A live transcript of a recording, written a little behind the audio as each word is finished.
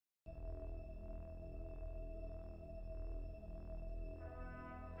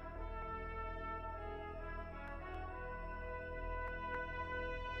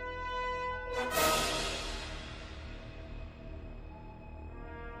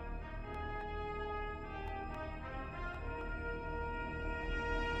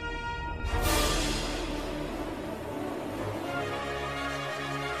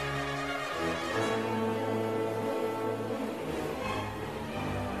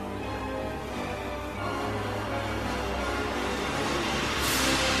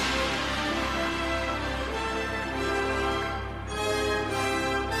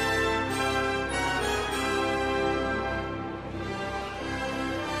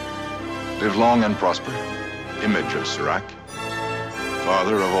Live long and prosper. Image of Serac.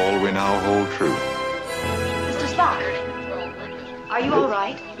 Father of all we now hold true. Mr. Spock, are you all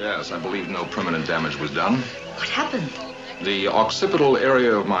right? Yes, I believe no permanent damage was done. What happened? The occipital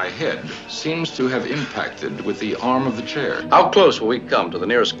area of my head seems to have impacted with the arm of the chair. How close will we come to the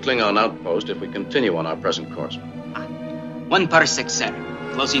nearest Klingon outpost if we continue on our present course? 1 parsec, sir.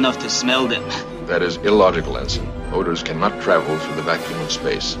 Close enough to smell them. That is illogical, Ensign. Odors cannot travel through the vacuum of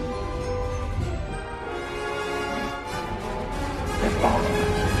space.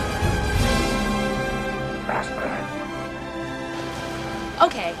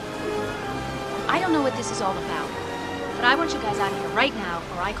 Okay. I don't know what this is all about, but I want you guys out of here right now,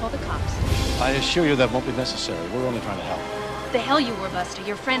 or I call the cops. I assure you that won't be necessary. We're only trying to help. The hell you were, Buster.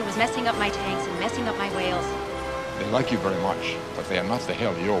 Your friend was messing up my tanks and messing up my whales. They like you very much, but they are not the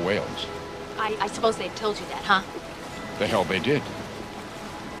hell your whales. I suppose they've told you that, huh? The hell they did.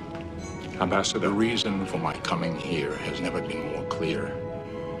 Ambassador, the reason for my coming here has never been more clear.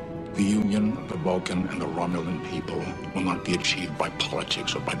 The union of the Vulcan and the Romulan people will not be achieved by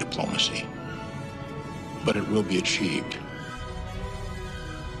politics or by diplomacy. But it will be achieved.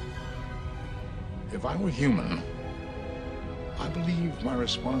 If I were human, I believe my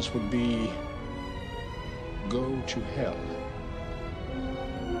response would be, go to hell.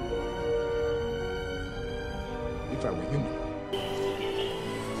 If I were human.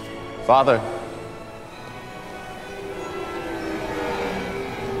 Father.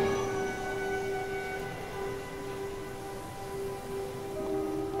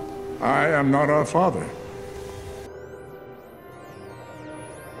 I am not our father.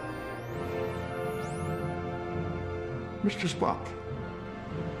 Mr. Spock.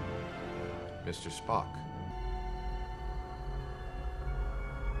 Mr. Spock.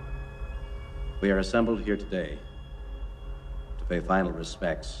 We are assembled here today to pay final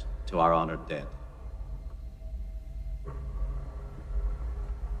respects to our honored dead.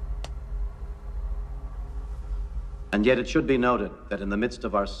 And yet it should be noted that in the midst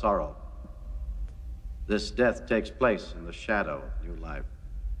of our sorrow, this death takes place in the shadow of new life,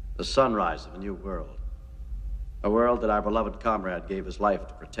 the sunrise of a new world, a world that our beloved comrade gave his life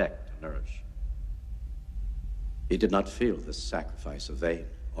to protect and nourish. He did not feel this sacrifice a vain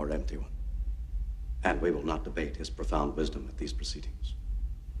or empty one, and we will not debate his profound wisdom at these proceedings.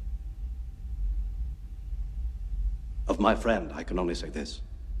 Of my friend, I can only say this.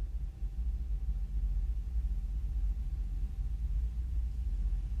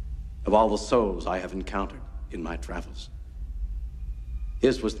 Of all the souls I have encountered in my travels,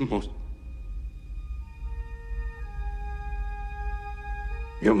 his was the most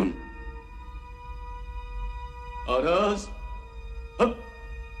human. Others?